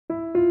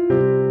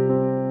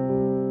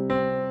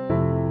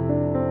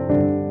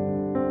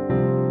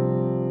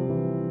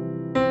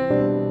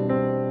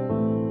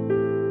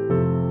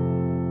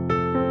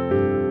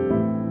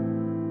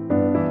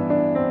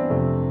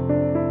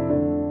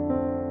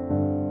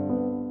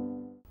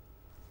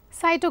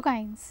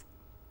Cytokines.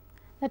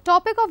 The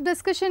topic of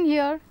discussion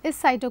here is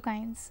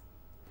cytokines.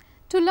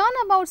 To learn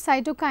about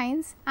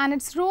cytokines and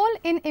its role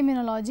in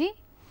immunology,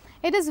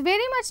 it is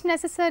very much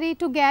necessary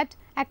to get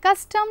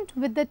accustomed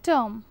with the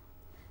term.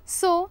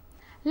 So,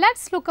 let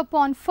us look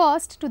upon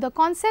first to the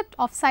concept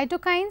of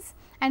cytokines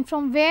and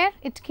from where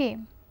it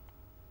came.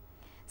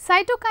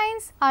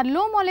 Cytokines are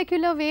low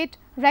molecular weight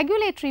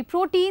regulatory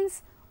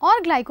proteins or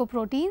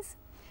glycoproteins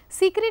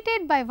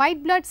secreted by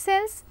white blood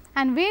cells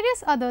and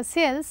various other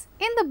cells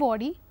in the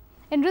body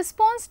in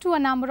response to a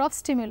number of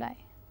stimuli.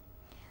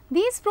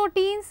 These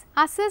proteins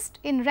assist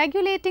in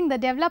regulating the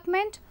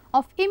development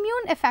of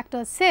immune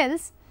effector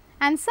cells,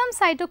 and some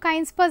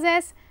cytokines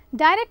possess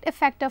direct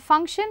effector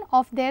function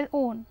of their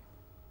own.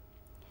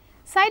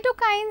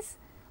 Cytokines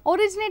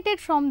originated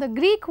from the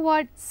Greek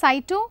word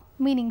cyto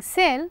meaning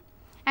cell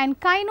and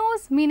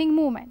kinos meaning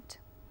movement,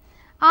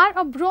 are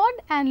a broad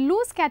and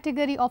loose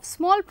category of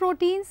small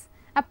proteins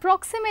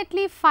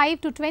approximately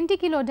 5 to 20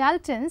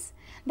 kilodaltons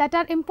that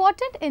are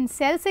important in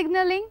cell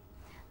signaling.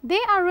 They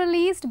are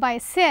released by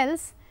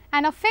cells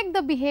and affect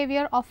the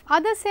behavior of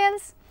other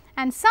cells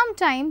and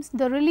sometimes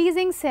the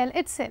releasing cell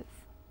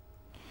itself.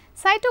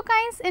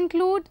 Cytokines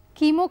include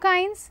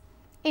chemokines,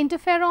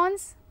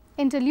 interferons,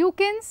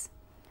 interleukins,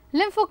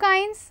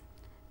 lymphokines,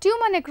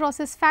 tumor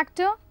necrosis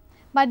factor,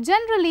 but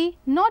generally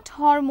not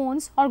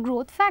hormones or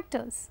growth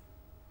factors.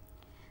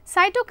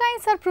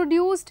 Cytokines are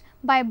produced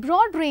by a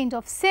broad range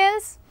of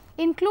cells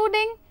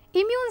including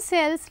immune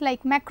cells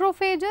like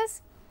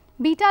macrophages,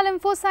 beta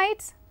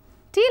lymphocytes,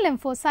 T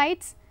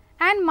lymphocytes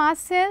and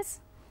mast cells,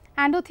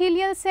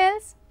 endothelial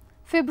cells,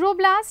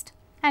 fibroblast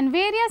and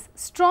various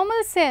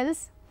stromal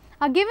cells.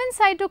 A given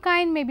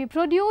cytokine may be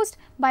produced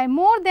by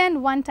more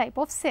than one type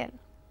of cell.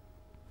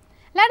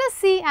 Let us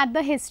see at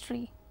the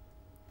history.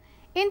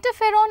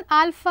 Interferon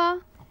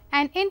alpha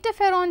and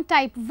interferon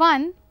type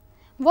 1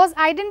 was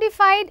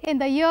identified in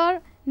the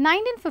year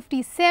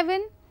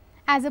 1957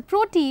 as a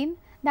protein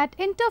that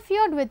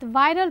interfered with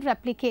viral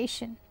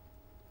replication.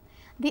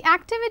 The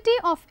activity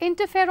of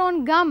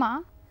interferon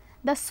gamma,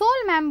 the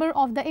sole member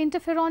of the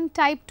interferon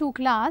type 2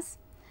 class,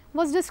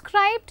 was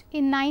described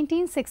in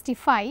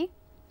 1965.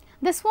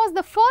 This was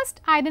the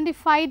first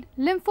identified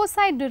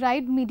lymphocyte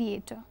derived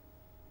mediator.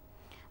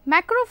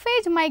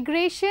 Macrophage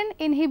migration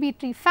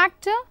inhibitory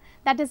factor,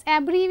 that is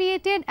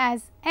abbreviated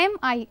as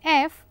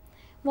MIF,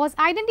 was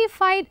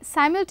identified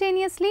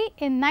simultaneously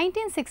in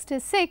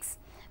 1966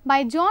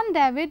 by John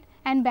David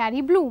and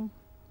Barry Bloom.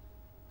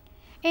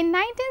 In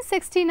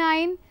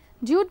 1969,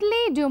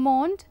 Dudley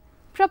Dumont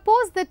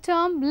proposed the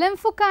term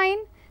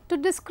lymphokine to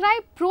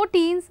describe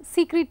proteins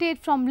secreted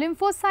from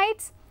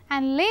lymphocytes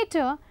and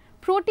later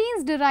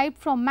proteins derived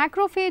from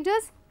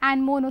macrophages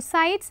and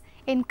monocytes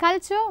in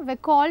culture were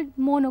called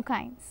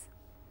monokines.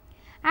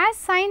 As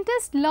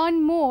scientists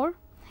learned more,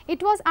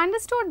 it was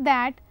understood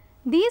that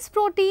these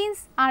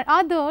proteins or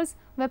others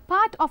were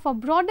part of a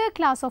broader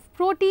class of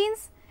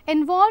proteins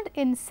involved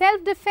in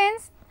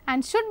self-defense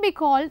and should be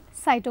called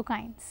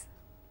cytokines.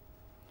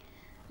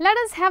 Let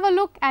us have a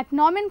look at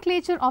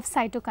nomenclature of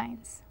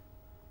cytokines.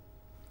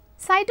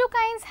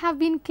 Cytokines have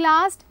been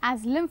classed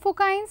as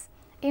lymphokines,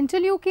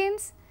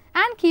 interleukins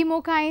and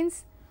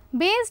chemokines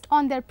based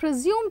on their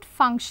presumed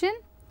function,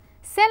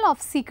 cell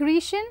of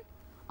secretion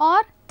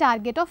or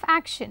target of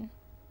action.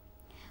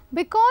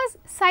 Because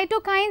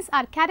cytokines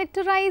are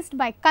characterized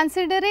by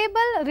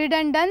considerable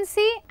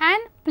redundancy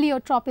and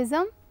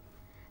pleiotropism,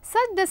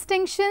 such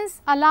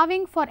distinctions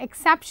allowing for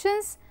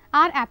exceptions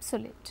are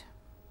absolute.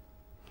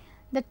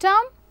 The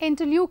term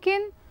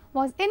interleukin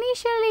was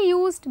initially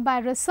used by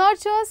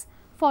researchers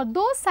for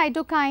those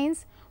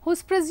cytokines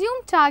whose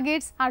presumed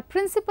targets are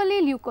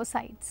principally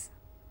leukocytes.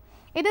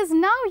 It is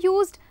now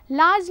used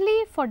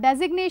largely for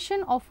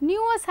designation of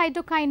newer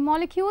cytokine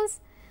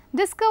molecules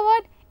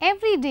discovered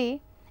every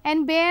day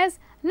and bears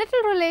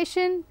little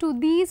relation to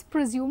these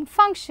presumed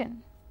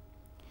function.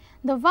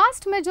 The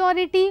vast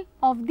majority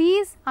of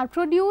these are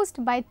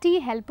produced by T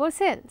helper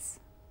cells.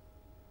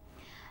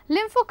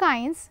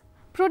 Lymphokines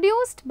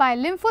produced by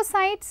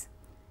lymphocytes,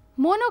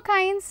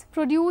 monokines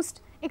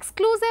produced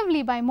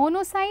exclusively by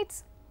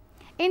monocytes,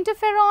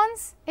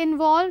 interferons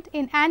involved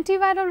in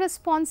antiviral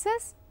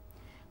responses,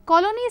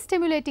 colony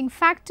stimulating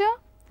factor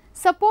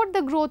support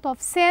the growth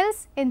of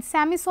cells in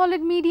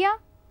semi-solid media,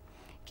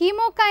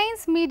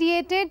 chemokines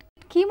mediated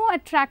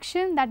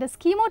chemoattraction, that is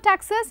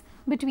chemotaxis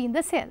between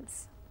the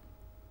cells.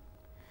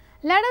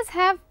 Let us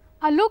have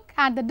a look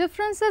at the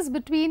differences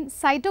between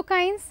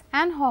cytokines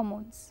and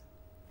hormones.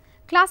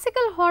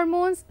 Classical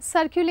hormones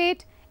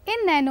circulate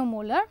in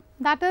nanomolar,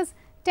 that is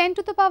 10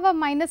 to the power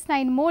minus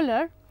 9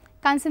 molar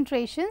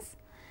concentrations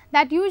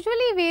that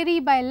usually vary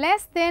by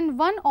less than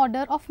 1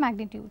 order of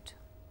magnitude.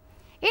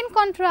 In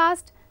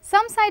contrast,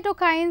 some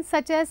cytokines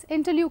such as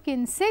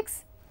interleukin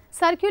 6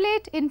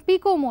 circulate in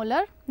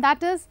picomolar,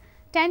 that is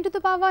 10 to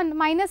the power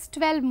minus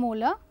 12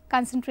 molar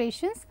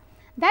concentrations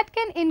that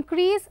can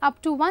increase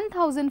up to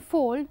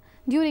 1000-fold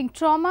during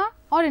trauma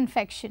or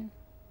infection.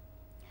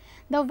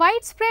 The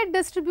widespread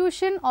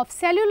distribution of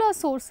cellular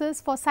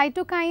sources for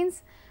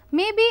cytokines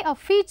may be a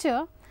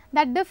feature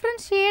that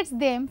differentiates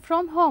them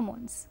from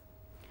hormones.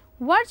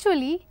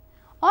 Virtually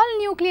all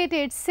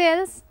nucleated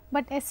cells,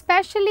 but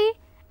especially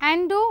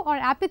endo or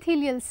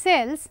epithelial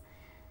cells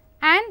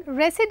and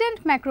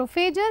resident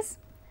macrophages,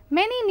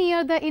 many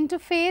near the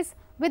interface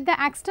with the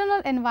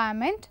external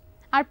environment,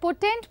 are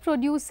potent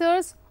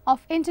producers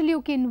of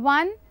interleukin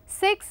 1,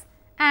 6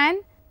 and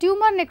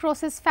tumor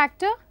necrosis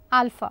factor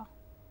alpha.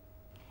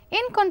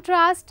 In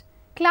contrast,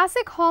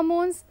 classic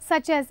hormones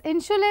such as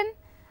insulin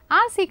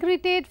are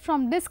secreted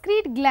from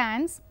discrete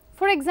glands,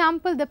 for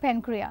example, the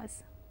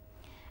pancreas.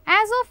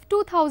 As of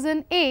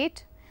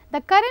 2008,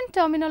 the current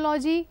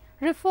terminology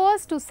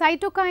refers to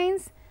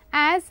cytokines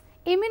as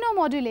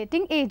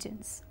immunomodulating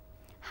agents.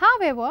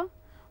 However,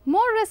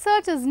 more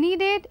research is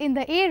needed in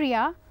the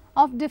area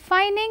of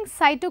defining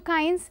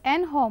cytokines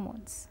and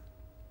hormones.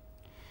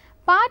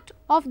 Part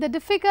of the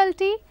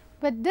difficulty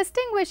with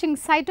distinguishing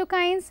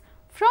cytokines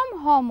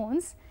from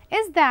hormones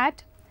is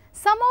that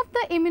some of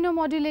the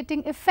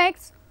immunomodulating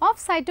effects of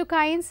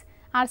cytokines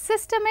are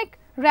systemic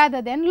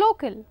rather than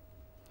local.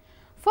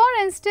 For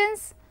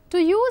instance,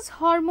 to use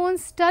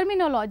hormones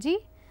terminology,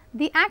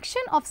 the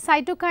action of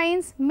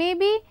cytokines may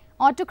be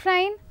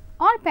autocrine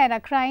or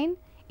paracrine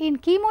in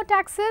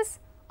chemotaxis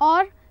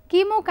or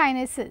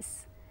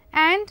chemokinesis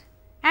and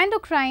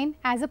endocrine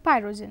as a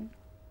pyrogen.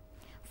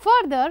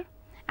 Further,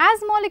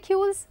 as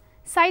molecules,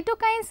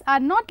 cytokines are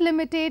not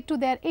limited to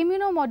their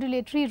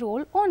immunomodulatory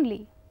role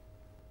only.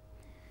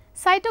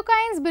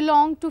 Cytokines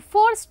belong to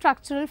 4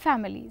 structural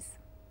families.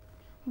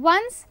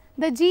 Once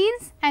the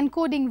genes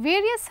encoding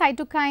various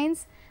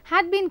cytokines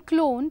had been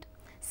cloned,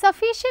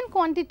 sufficient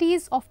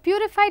quantities of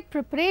purified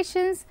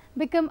preparations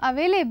become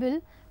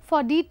available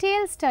for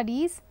detailed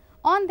studies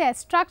on their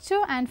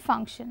structure and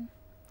function.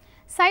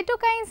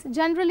 Cytokines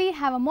generally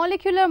have a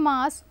molecular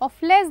mass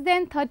of less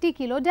than 30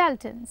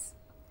 kilodaltons.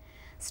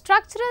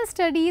 Structural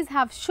studies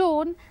have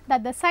shown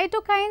that the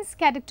cytokines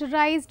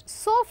characterized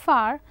so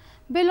far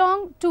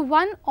belong to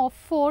one of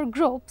 4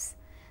 groups: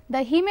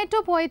 the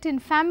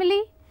hematopoietin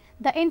family,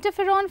 the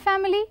interferon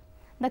family,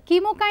 the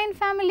chemokine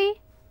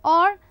family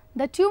or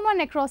the tumor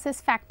necrosis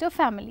factor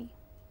family.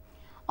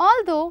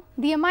 Although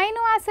the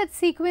amino acid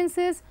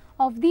sequences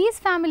of these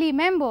family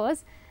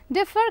members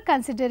differ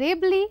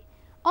considerably,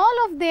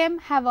 all of them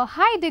have a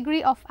high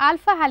degree of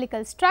alpha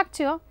helical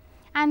structure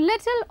and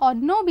little or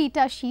no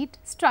beta sheet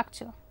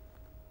structure.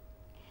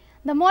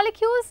 The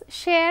molecules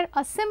share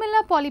a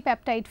similar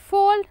polypeptide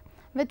fold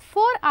with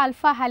 4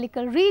 alpha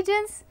helical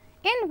regions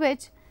in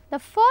which the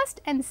first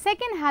and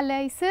second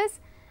helices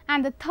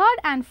and the third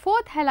and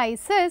fourth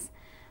helices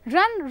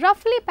run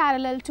roughly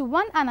parallel to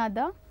one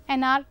another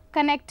and are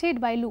connected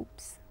by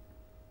loops.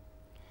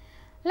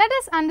 Let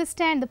us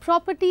understand the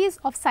properties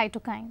of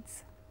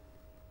cytokines.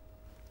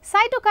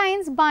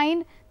 Cytokines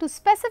bind to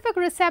specific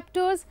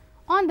receptors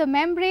on the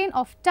membrane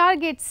of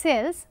target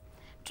cells,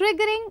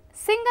 triggering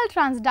single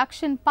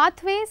transduction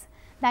pathways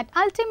that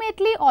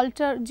ultimately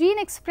alter gene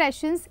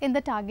expressions in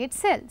the target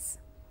cells.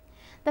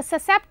 The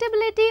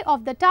susceptibility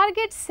of the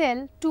target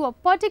cell to a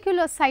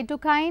particular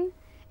cytokine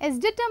is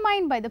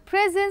determined by the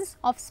presence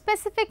of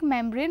specific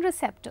membrane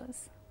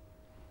receptors.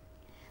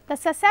 The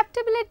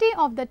susceptibility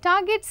of the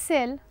target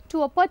cell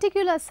to a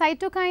particular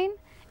cytokine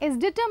is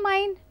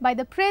determined by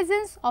the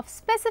presence of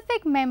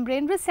specific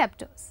membrane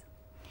receptors.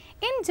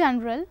 In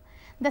general,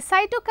 the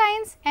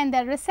cytokines and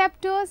their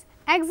receptors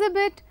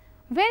exhibit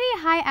very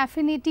high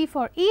affinity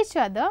for each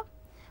other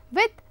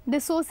with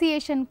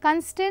dissociation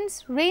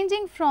constants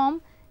ranging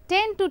from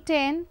 10 to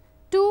 10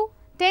 to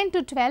 10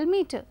 to 12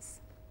 meters.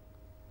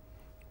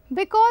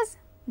 Because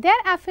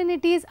their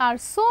affinities are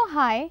so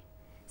high,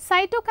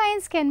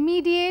 cytokines can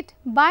mediate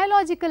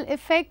biological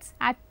effects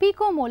at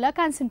picomolar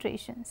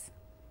concentrations.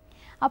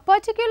 A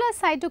particular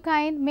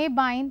cytokine may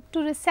bind to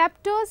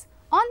receptors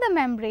on the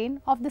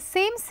membrane of the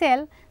same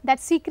cell that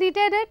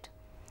secreted it,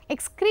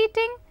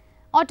 excreting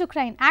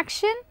autocrine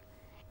action.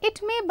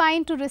 It may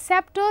bind to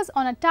receptors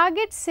on a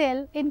target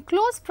cell in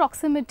close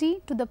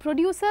proximity to the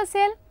producer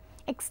cell,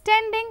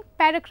 extending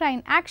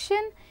paracrine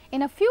action.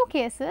 In a few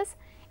cases,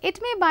 it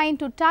may bind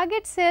to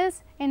target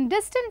cells in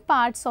distant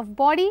parts of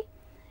body,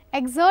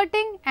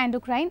 exerting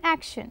endocrine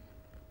action.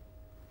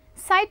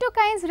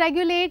 Cytokines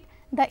regulate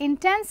the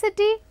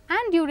intensity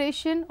and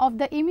duration of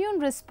the immune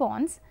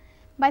response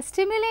by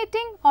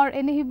stimulating or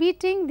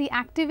inhibiting the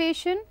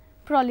activation,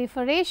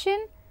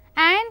 proliferation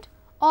and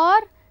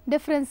or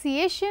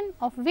differentiation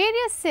of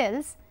various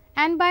cells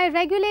and by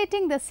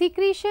regulating the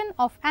secretion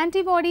of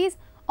antibodies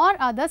or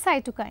other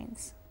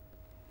cytokines.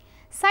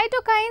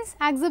 Cytokines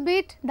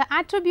exhibit the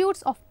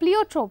attributes of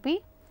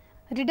pleiotropy,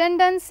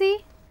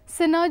 redundancy,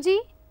 synergy,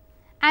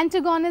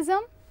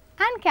 antagonism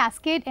and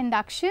cascade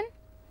induction,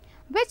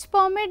 which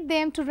permit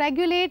them to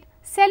regulate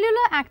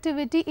cellular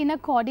activity in a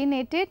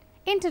coordinated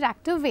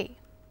interactive way.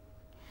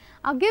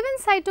 A given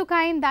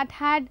cytokine that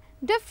had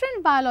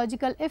different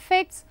biological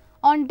effects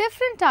on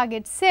different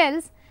target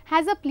cells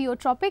has a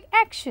pleiotropic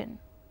action.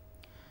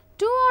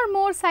 2 or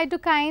more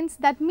cytokines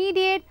that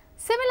mediate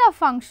similar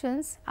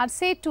functions are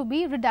said to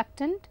be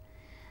reductant.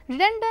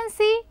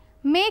 Redundancy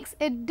makes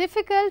it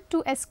difficult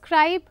to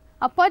ascribe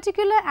a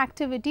particular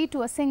activity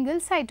to a single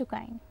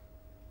cytokine.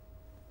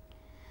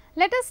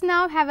 Let us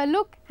now have a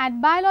look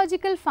at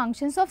biological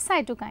functions of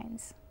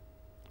cytokines.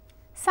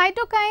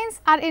 Cytokines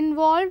are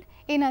involved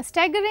in a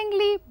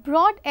staggeringly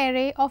broad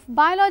array of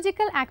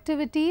biological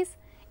activities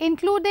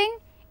including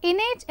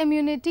innate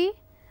immunity,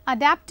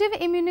 adaptive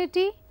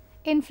immunity,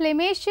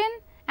 inflammation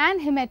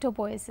and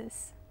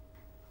hematopoiesis.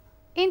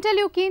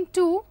 Interleukin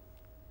 2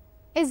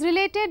 is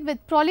related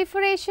with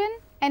proliferation,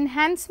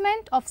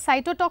 enhancement of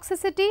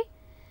cytotoxicity,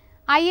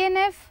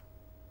 INF,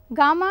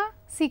 gamma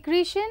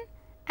secretion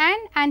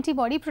and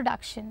antibody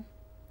production.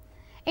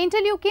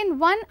 Interleukin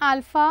 1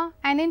 alpha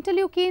and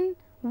interleukin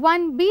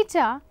 1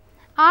 beta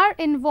are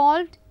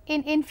involved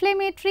in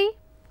inflammatory,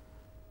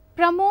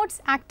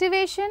 promotes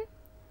activation,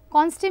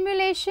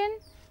 constimulation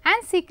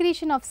and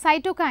secretion of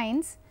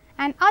cytokines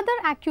and other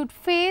acute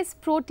phase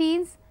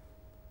proteins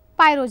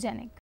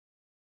pyrogenic.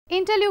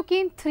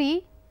 Interleukin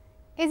 3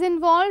 is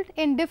involved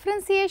in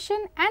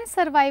differentiation and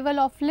survival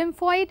of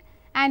lymphoid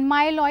and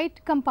myeloid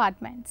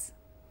compartments.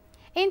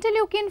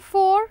 Interleukin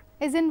 4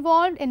 is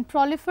involved in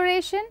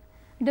proliferation,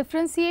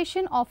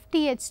 differentiation of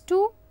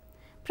Th2,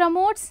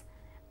 promotes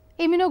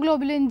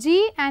immunoglobulin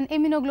G and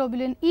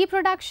immunoglobulin E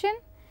production,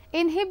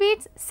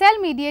 inhibits cell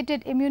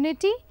mediated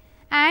immunity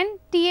and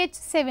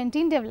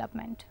Th17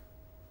 development.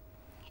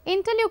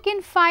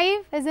 Interleukin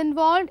 5 is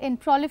involved in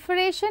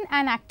proliferation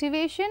and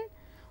activation,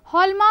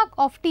 hallmark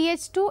of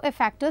Th2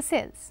 effector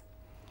cells.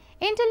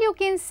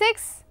 Interleukin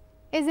 6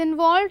 is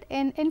involved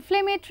in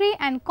inflammatory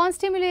and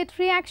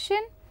constimulatory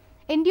action,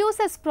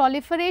 induces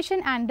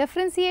proliferation and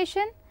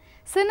differentiation,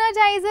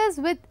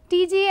 synergizes with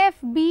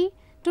TGF-B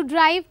to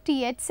drive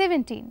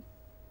Th17.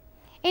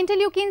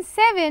 Interleukin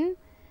 7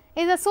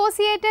 is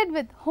associated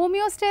with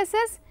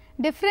homeostasis,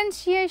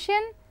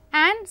 differentiation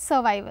and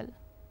survival.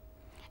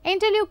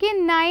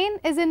 Interleukin 9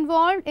 is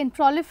involved in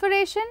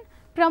proliferation,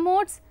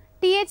 promotes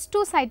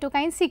Th2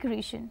 cytokine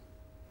secretion.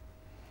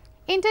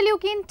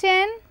 Interleukin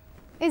 10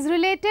 is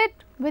related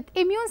with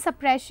immune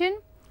suppression,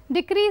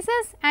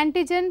 decreases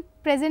antigen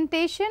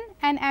presentation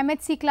and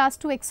MHC class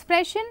II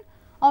expression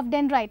of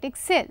dendritic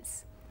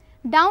cells,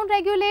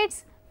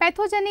 downregulates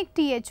pathogenic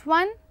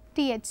Th1,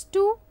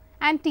 Th2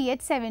 and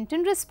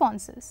Th17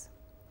 responses.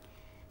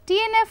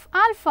 TNF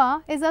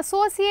alpha is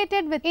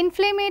associated with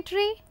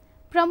inflammatory,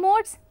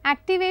 promotes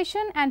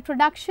activation and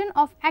production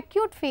of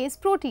acute phase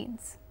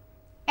proteins.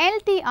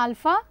 LT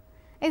alpha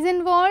is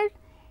involved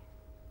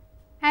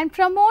and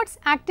promotes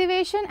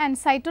activation and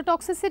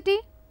cytotoxicity,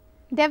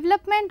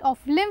 development of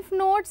lymph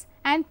nodes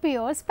and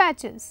Pear's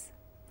patches.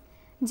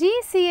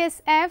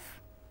 GCSF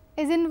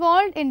is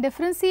involved in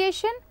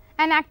differentiation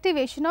and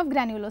activation of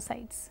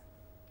granulocytes.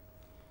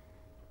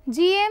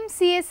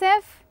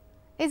 GM-CSF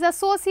is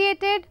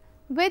associated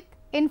with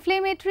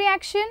inflammatory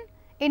action,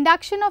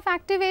 induction of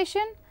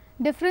activation,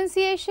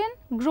 differentiation,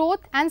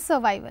 growth and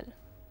survival.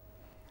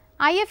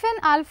 IFN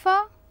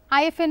alpha,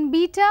 IFN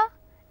beta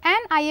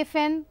and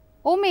IFN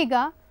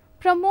omega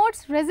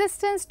promotes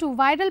resistance to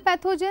viral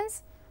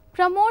pathogens,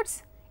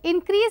 promotes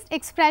increased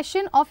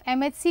expression of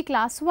MHC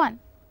class I.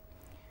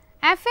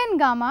 FN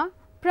gamma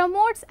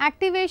promotes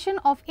activation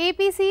of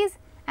APCs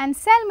and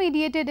cell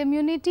mediated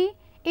immunity,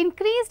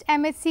 increased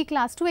MHC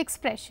class II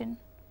expression.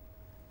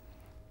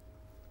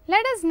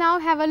 Let us now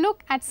have a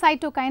look at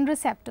cytokine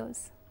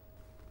receptors.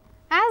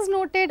 As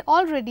noted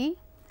already,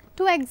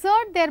 to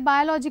exert their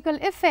biological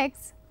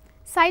effects,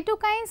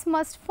 cytokines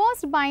must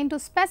first bind to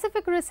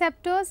specific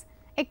receptors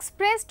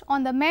expressed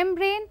on the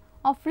membrane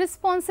of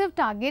responsive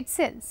target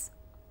cells.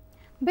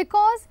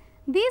 Because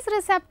these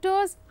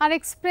receptors are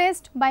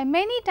expressed by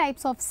many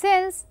types of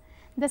cells,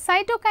 the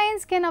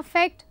cytokines can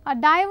affect a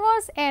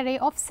diverse array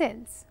of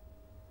cells.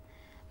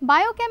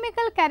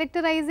 Biochemical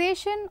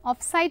characterization of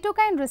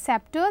cytokine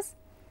receptors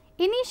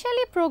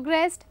initially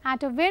progressed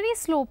at a very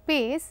slow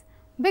pace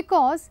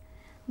because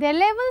their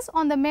levels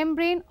on the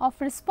membrane of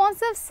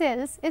responsive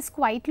cells is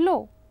quite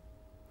low.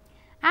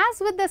 As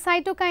with the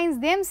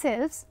cytokines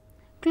themselves,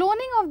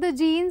 cloning of the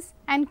genes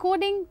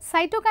encoding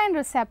cytokine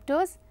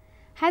receptors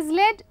has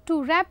led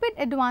to rapid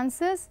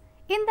advances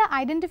in the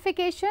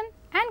identification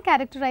and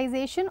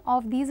characterization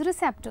of these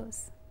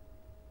receptors.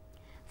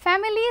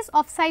 Families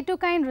of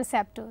cytokine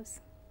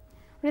receptors.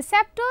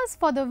 Receptors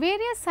for the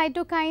various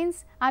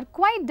cytokines are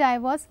quite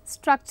diverse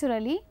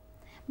structurally,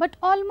 but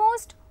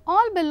almost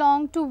all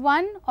belong to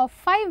one of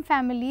 5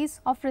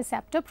 families of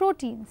receptor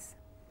proteins.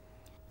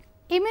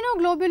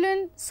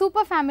 Immunoglobulin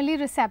superfamily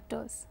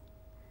receptors.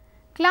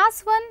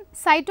 Class I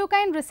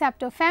cytokine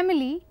receptor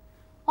family,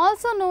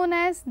 also known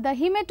as the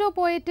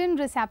hematopoietin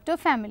receptor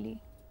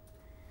family.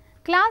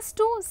 Class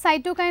II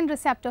cytokine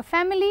receptor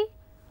family,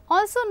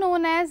 also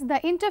known as the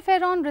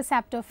interferon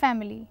receptor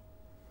family.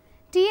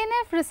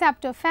 TNF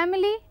receptor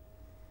family,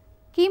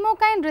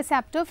 chemokine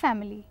receptor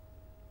family.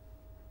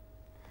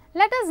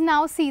 Let us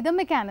now see the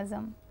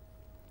mechanism.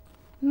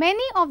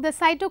 Many of the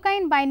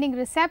cytokine binding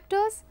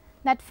receptors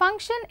that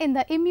function in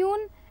the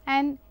immune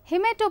and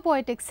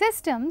hematopoietic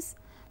systems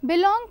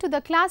belong to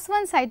the class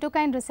I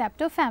cytokine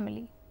receptor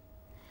family.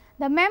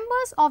 The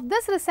members of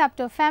this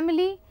receptor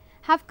family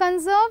have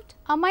conserved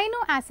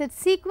amino acid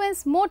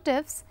sequence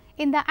motifs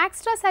in the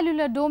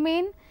extracellular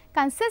domain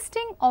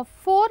consisting of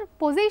 4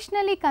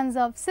 positionally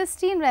conserved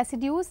cysteine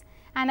residues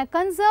and a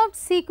conserved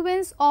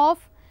sequence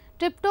of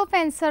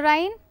tryptophan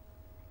serine,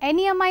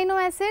 any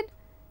amino acid,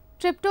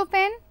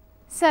 tryptophan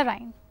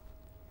serine.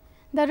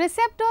 The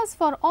receptors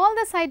for all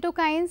the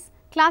cytokines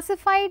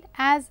classified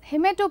as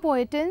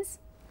hematopoietins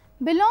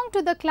belong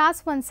to the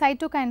class 1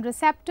 cytokine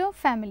receptor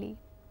family,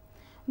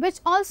 which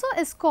also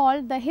is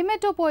called the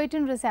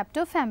hematopoietin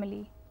receptor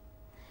family.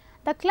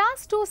 The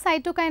class 2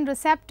 cytokine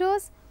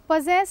receptors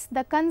possess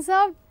the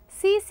conserved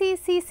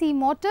CEC-UGC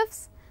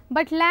motifs,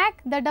 but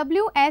lack the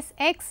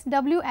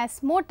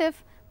WS-XWS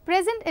motif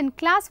present in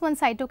class 1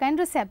 cytokine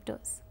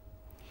receptors.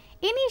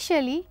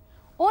 Initially,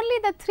 only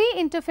the 3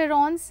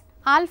 interferons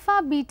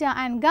alpha, beta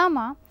and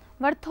gamma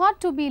were thought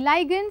to be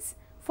ligands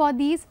for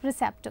these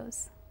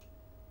receptors.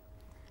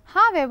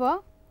 However,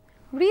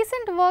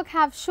 recent work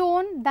have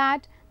shown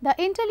that the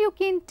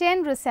interleukin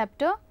 10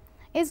 receptor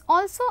is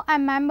also a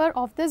member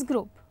of this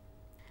group.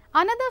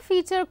 Another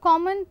feature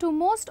common to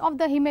most of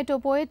the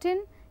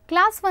hematopoietin,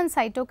 class 1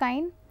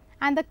 cytokine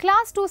and the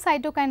class 2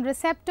 cytokine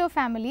receptor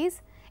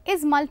families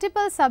is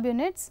multiple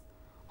subunits,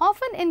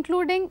 often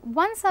including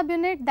one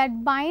subunit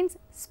that binds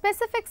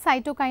specific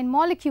cytokine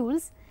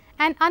molecules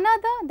and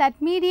another that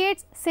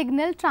mediates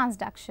signal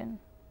transduction.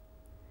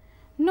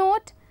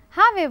 Note,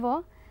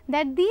 however,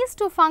 that these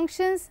two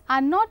functions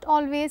are not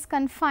always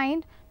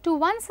confined to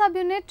one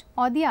subunit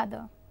or the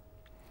other.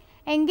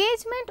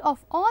 Engagement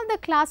of all the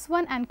class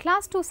 1 and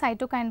class 2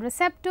 cytokine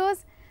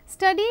receptors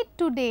studied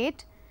to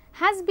date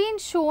has been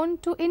shown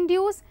to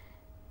induce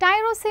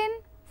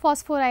tyrosine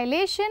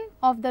phosphorylation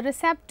of the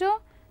receptor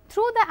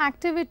through the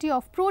activity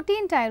of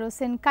protein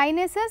tyrosine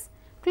kinases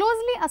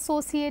closely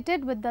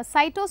associated with the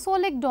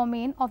cytosolic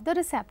domain of the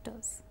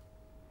receptors.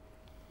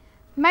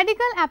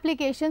 Medical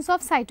applications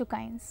of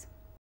cytokines.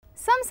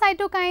 Some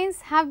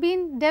cytokines have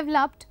been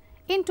developed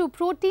into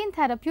protein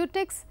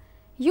therapeutics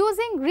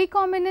using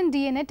recombinant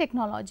DNA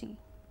technology.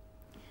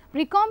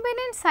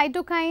 Recombinant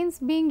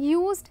cytokines being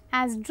used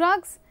as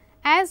drugs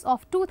as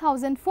of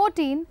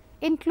 2014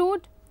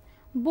 include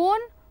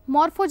bone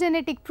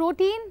morphogenetic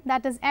protein,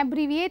 that is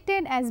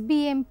abbreviated as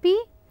BMP,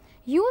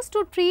 used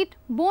to treat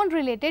bone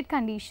related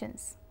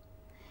conditions.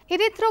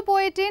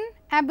 Erythropoietin,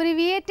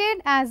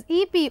 abbreviated as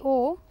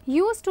EPO,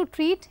 used to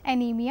treat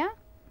anemia.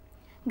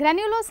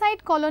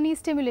 Granulocyte colony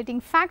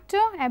stimulating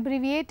factor,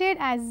 abbreviated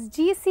as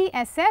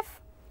GCSF,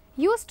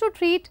 used to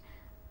treat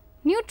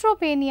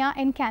neutropenia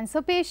in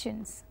cancer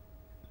patients.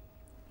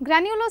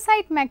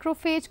 Granulocyte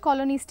macrophage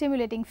colony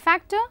stimulating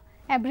factor,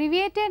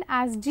 abbreviated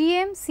as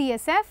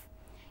GM-CSF,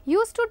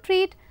 used to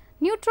treat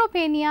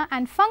neutropenia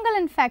and fungal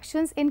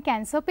infections in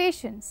cancer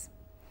patients.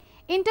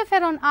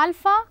 Interferon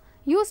alpha,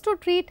 used to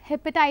treat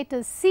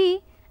hepatitis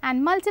C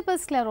and multiple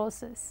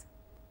sclerosis.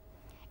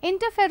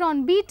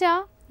 Interferon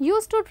beta,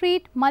 used to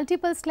treat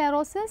multiple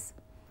sclerosis.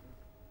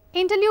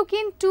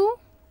 Interleukin 2,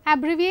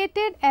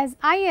 abbreviated as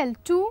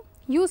IL-2,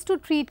 used to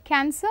treat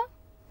cancer.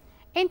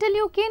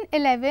 Interleukin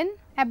 11,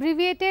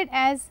 abbreviated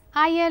as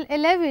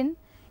IL-11,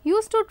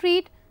 used to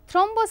treat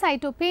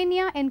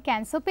thrombocytopenia in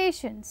cancer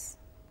patients.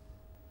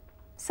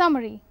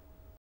 Summary.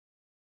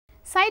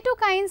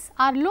 Cytokines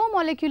are low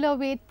molecular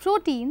weight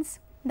proteins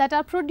that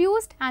are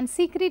produced and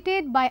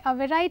secreted by a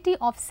variety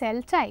of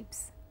cell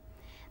types.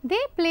 They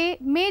play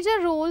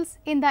major roles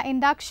in the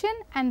induction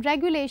and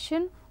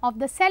regulation of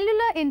the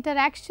cellular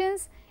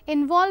interactions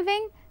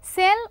involving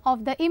cell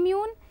of the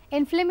immune,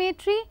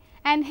 inflammatory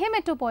and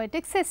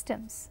hematopoietic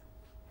systems.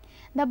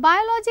 The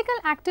biological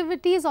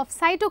activities of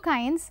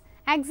cytokines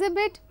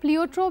exhibit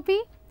pleiotropy,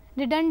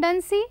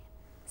 redundancy,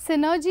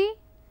 synergy,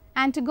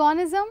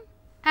 antagonism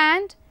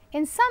and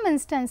in some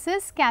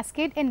instances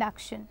cascade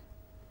induction.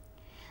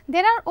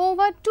 There are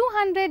over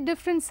 200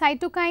 different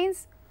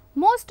cytokines,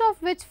 most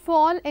of which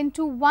fall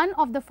into one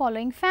of the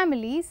following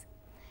families: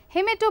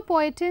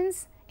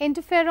 hematopoietins,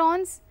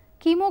 interferons,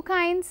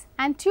 chemokines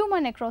and tumor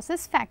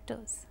necrosis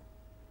factors.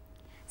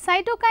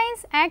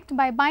 Cytokines act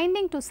by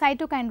binding to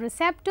cytokine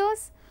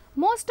receptors,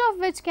 most of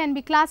which can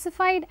be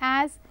classified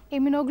as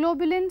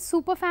immunoglobulin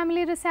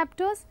superfamily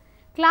receptors,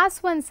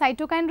 class 1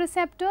 cytokine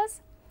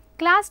receptors,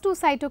 class 2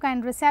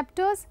 cytokine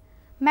receptors,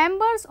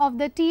 members of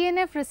the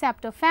TNF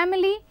receptor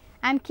family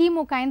and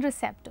chemokine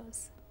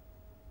receptors.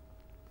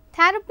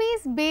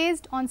 Therapies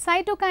based on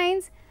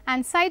cytokines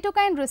and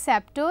cytokine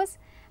receptors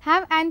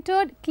have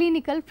entered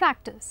clinical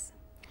practice.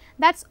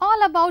 That's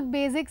all about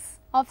basics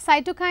of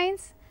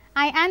cytokines.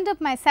 I end up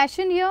my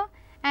session here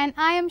and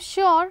I am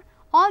sure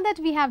all that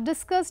we have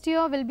discussed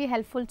here will be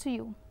helpful to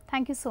you.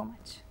 Thank you so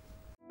much.